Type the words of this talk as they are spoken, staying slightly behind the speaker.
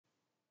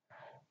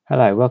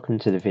Hello, welcome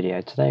to the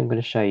video. Today I'm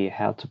going to show you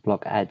how to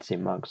block ads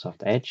in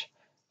Microsoft Edge.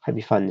 Hope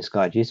you find this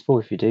guide useful.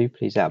 If you do,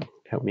 please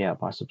help me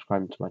out by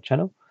subscribing to my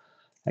channel.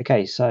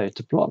 Okay, so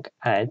to block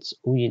ads,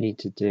 all you need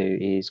to do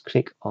is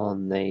click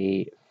on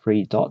the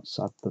three dots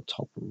at the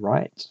top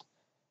right,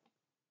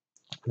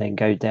 then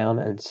go down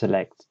and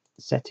select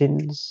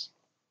Settings,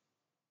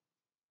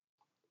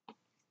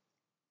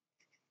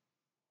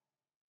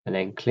 and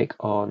then click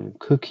on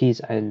Cookies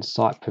and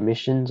Site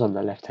Permissions on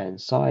the left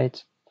hand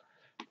side,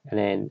 and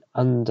then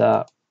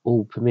under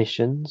All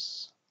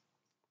Permissions,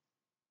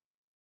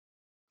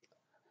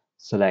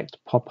 select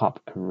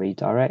Pop-up and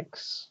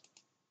Redirects,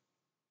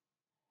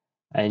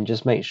 and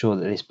just make sure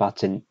that this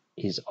button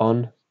is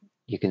on.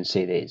 You can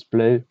see that it's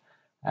blue.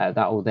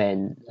 That will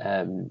then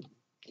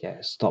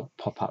stop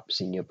pop-ups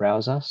in your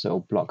browser, so it'll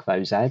block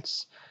those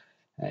ads.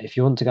 If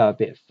you want to go a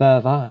bit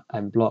further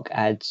and block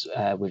ads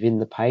within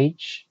the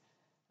page,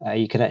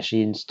 you can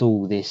actually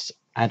install this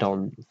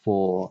add-on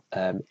for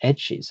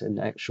Edge. It's an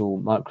actual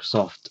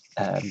Microsoft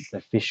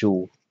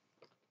official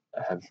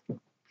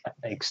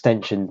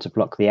extension to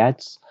block the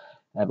ads.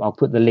 I'll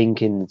put the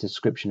link in the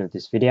description of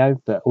this video,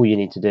 but all you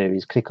need to do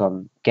is click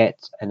on Get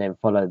and then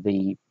follow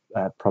the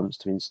prompts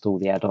to install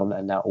the add-on,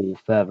 and that will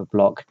further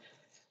block.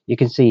 You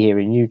can see here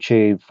in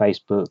YouTube,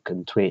 Facebook,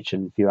 and Twitch,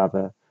 and a few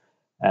other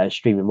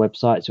streaming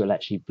websites, it will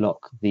actually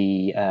block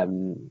the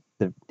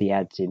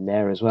ads in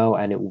there as well,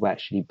 and it will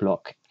actually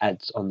block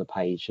ads on the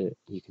page that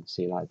you can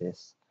see like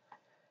this.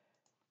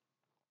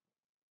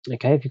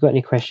 Okay, if you've got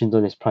any questions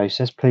on this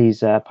process,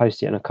 please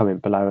post it in a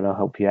comment below and I'll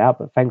help you out.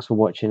 But thanks for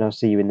watching. I'll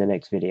see you in the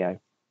next video.